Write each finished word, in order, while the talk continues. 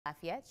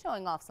Lafayette,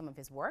 showing off some of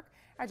his work.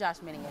 Our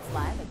Josh Minning is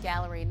live at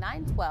Gallery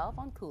 912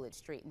 on Coolidge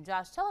Street. And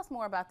Josh, tell us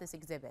more about this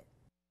exhibit.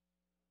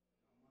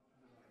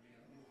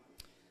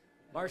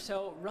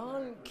 Marcel,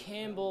 Ron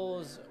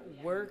Campbell's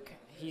work,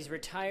 he's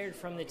retired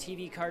from the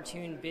TV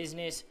cartoon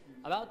business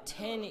about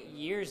 10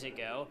 years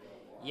ago,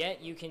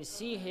 yet you can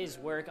see his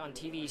work on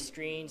TV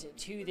screens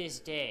to this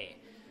day.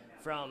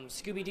 From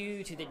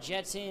Scooby-Doo to the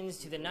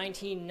Jetsons to the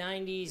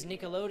 1990s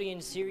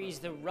Nickelodeon series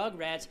The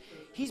Rugrats,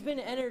 he's been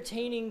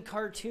entertaining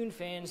cartoon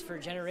fans for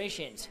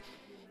generations.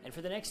 And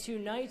for the next 2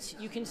 nights,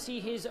 you can see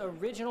his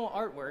original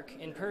artwork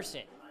in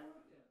person.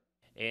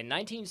 In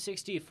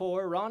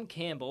 1964, Ron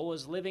Campbell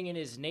was living in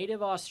his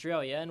native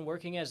Australia and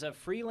working as a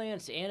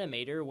freelance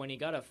animator when he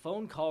got a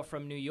phone call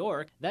from New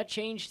York that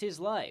changed his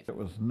life. It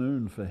was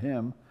noon for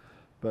him,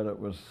 but it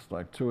was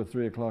like 2 or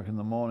 3 o'clock in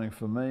the morning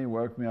for me.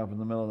 Woke me up in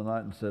the middle of the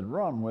night and said,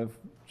 "Ron, we've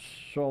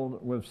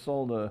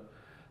sold a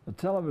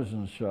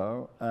television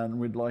show and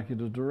we'd like you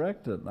to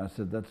direct it." And I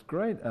said, "That's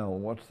great, Al.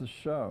 What's the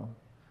show?"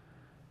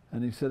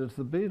 And he said, "It's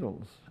the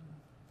Beatles."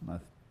 And I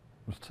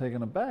was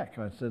taken aback.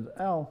 I said,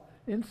 "Al,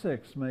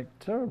 insects make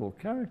terrible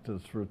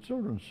characters for a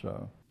children's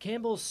show."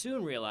 Campbell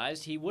soon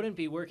realized he wouldn't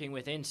be working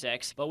with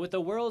insects, but with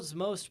the world's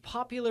most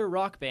popular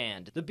rock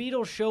band. The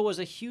Beatles show was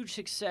a huge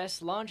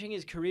success, launching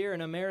his career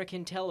in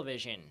American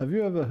television. Have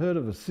you ever heard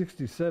of a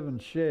 67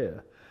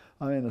 share?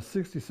 I mean, a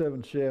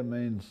 67 share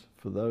means,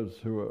 for those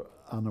who are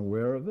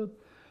unaware of it,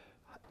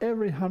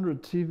 every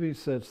 100 TV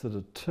sets that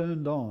are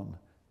turned on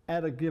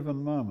at a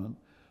given moment,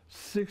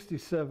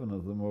 67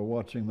 of them were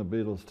watching the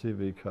Beatles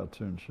TV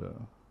cartoon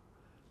show.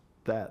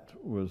 That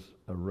was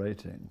a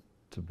rating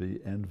to be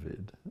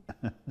envied.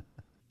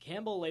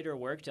 Campbell later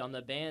worked on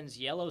the band's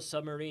Yellow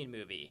Submarine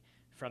movie.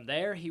 From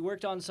there, he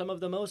worked on some of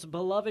the most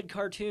beloved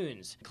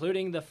cartoons,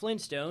 including the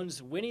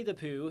Flintstones, Winnie the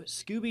Pooh,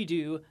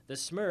 Scooby-Doo, the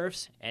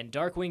Smurfs, and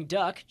Darkwing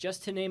Duck,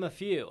 just to name a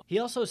few. He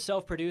also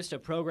self-produced a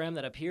program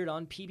that appeared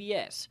on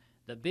PBS,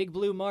 The Big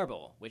Blue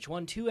Marble, which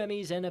won 2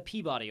 Emmys and a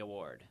Peabody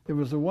Award. It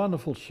was a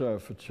wonderful show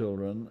for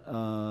children.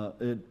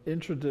 It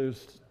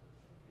introduced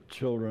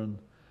children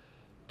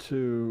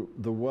to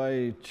the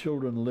way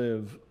children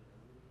live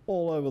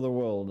all over the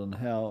world and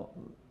how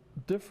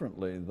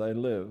differently they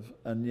live,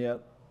 and yet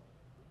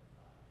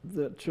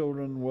the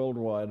children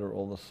worldwide are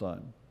all the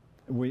same.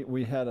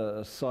 We had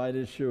a side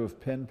issue of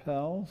Pen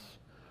Pals,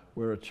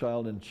 where a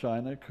child in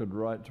China could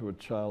write to a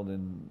child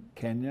in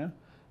Kenya,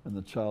 and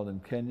the child in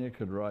Kenya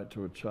could write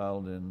to a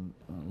child in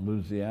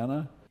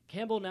Louisiana.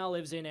 Campbell now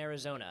lives in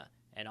Arizona,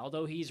 and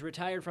although he's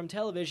retired from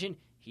television,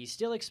 he's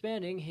still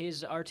expanding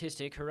his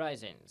artistic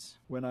horizons.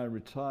 When I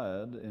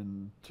retired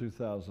in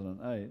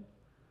 2008,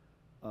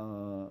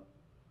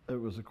 it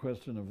was a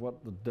question of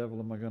what the devil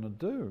am I going to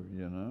do,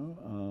 you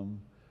know?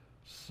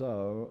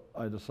 So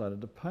I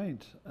decided to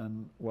paint.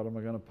 And what am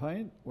I going to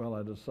paint? Well,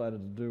 I decided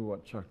to do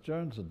what Chuck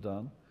Jones had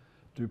done,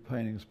 do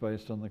paintings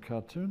based on the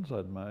cartoons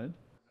I'd made.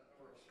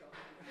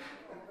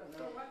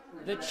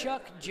 The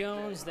Chuck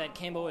Jones that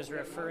Campbell was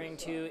referring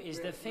to is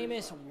the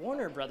famous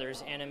Warner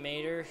Brothers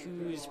animator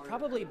who's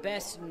probably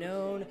best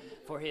known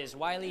for his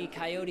Wile E.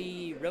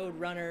 Coyote,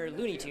 Roadrunner,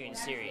 Looney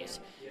Tunes series.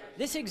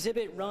 This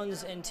exhibit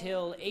runs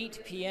until 8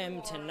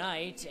 p.m.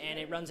 tonight, and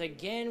it runs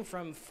again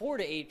from 4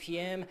 to 8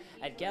 p.m.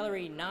 at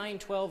Gallery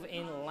 912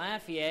 in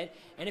Lafayette.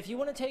 And if you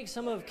want to take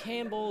some of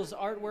Campbell's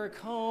artwork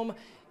home,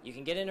 you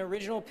can get an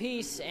original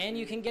piece and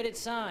you can get it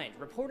signed.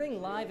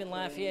 Reporting live in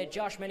Lafayette,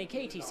 Josh Minning,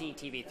 KTC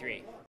TV3.